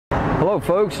Hello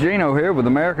folks, Gino here with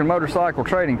American Motorcycle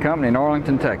Trading Company in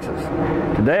Arlington, Texas.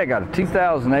 Today I got a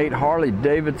 2008 Harley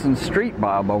Davidson street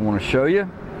bob I want to show you.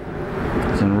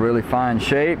 It's in really fine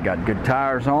shape, got good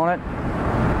tires on it.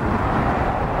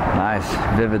 Nice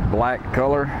vivid black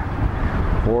color,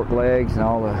 fork legs and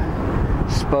all the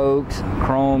spokes.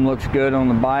 Chrome looks good on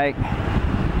the bike.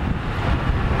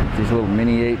 These little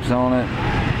mini apes on it.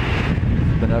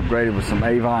 Been upgraded with some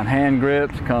Avon hand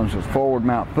grips. Comes with forward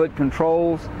mount foot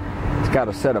controls. It's got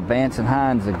a set of Vance &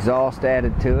 Hines exhaust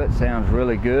added to it. Sounds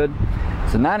really good.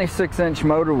 It's a 96-inch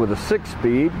motor with a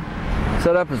 6-speed.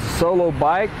 Set up as a solo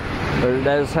bike, but it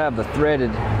does have the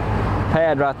threaded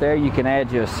pad right there. You can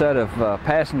add you a set of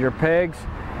passenger pegs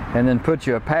and then put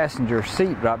you a passenger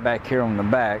seat right back here on the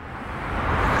back.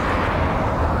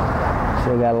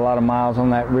 Still got a lot of miles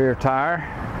on that rear tire.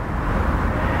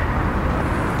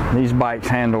 These bikes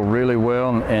handle really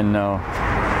well and they're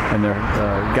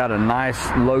got a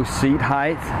nice low seat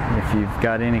height if you've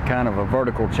got any kind of a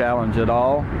vertical challenge at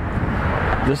all.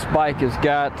 This bike has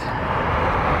got,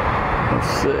 let's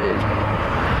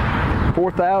see,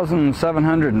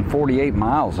 4,748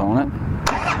 miles on it.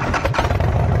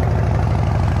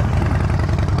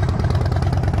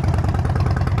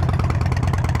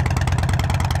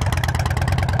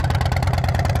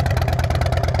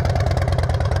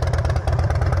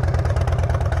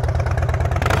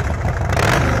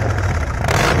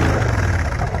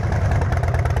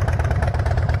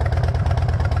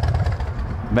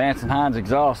 Vance & Hines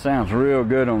exhaust sounds real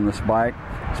good on this bike.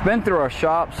 It's been through our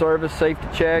shop, service, safety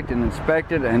checked and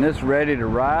inspected, and it's ready to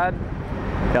ride.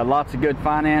 Got lots of good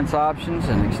finance options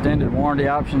and extended warranty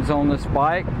options on this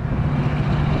bike.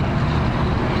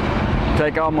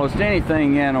 Take almost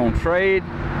anything in on trade,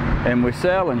 and we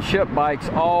sell and ship bikes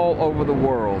all over the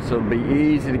world, so it'll be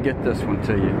easy to get this one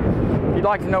to you. If you'd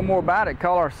like to know more about it,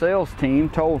 call our sales team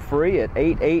toll free at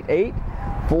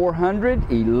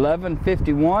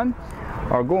 888-400-1151.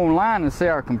 or go online and see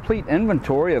our complete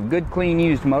inventory of good, clean,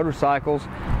 used motorcycles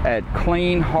at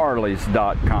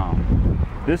cleanharleys.com.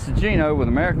 This is Gino with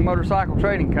American Motorcycle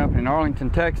Trading Company in Arlington,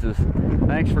 Texas.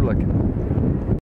 Thanks for looking.